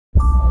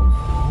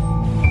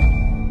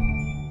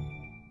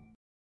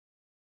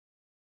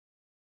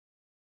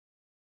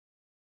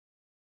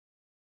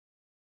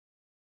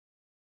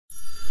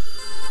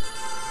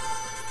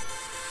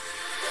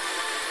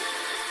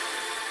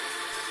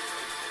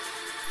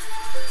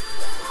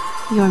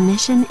Your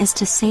mission is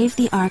to save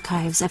the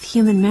archives of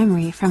human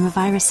memory from a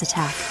virus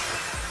attack.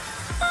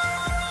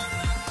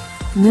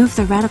 Move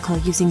the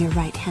reticle using your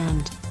right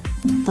hand.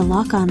 The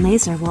lock-on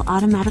laser will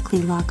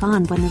automatically lock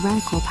on when the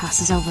reticle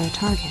passes over a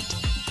target.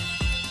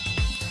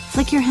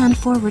 Flick your hand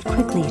forward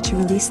quickly to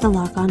release the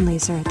lock-on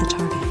laser at the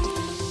target.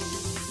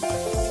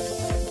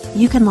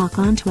 You can lock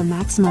on to a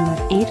maximum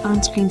of 8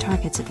 on-screen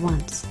targets at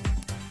once.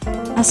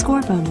 A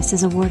score bonus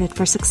is awarded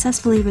for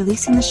successfully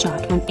releasing the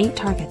shot when 8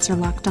 targets are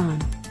locked on.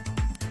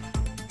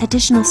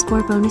 Additional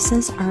score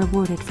bonuses are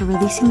awarded for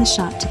releasing the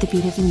shot to the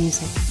beat of the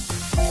music.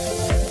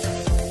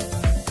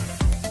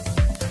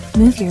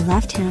 Move your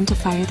left hand to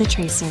fire the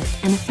Tracer,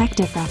 an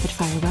effective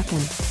rapid-fire weapon.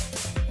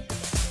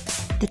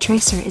 The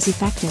Tracer is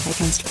effective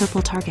against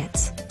purple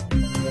targets.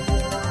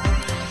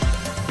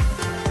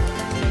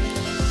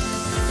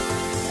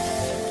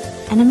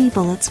 Enemy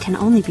bullets can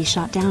only be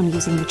shot down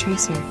using the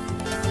Tracer.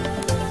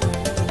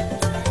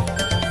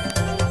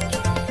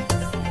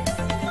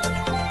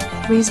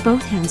 Raise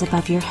both hands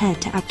above your head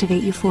to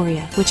activate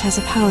Euphoria, which has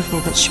a powerful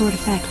but short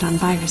effect on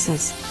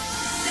viruses.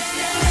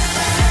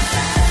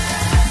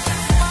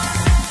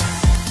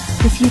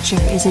 The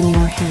future is in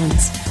your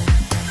hands.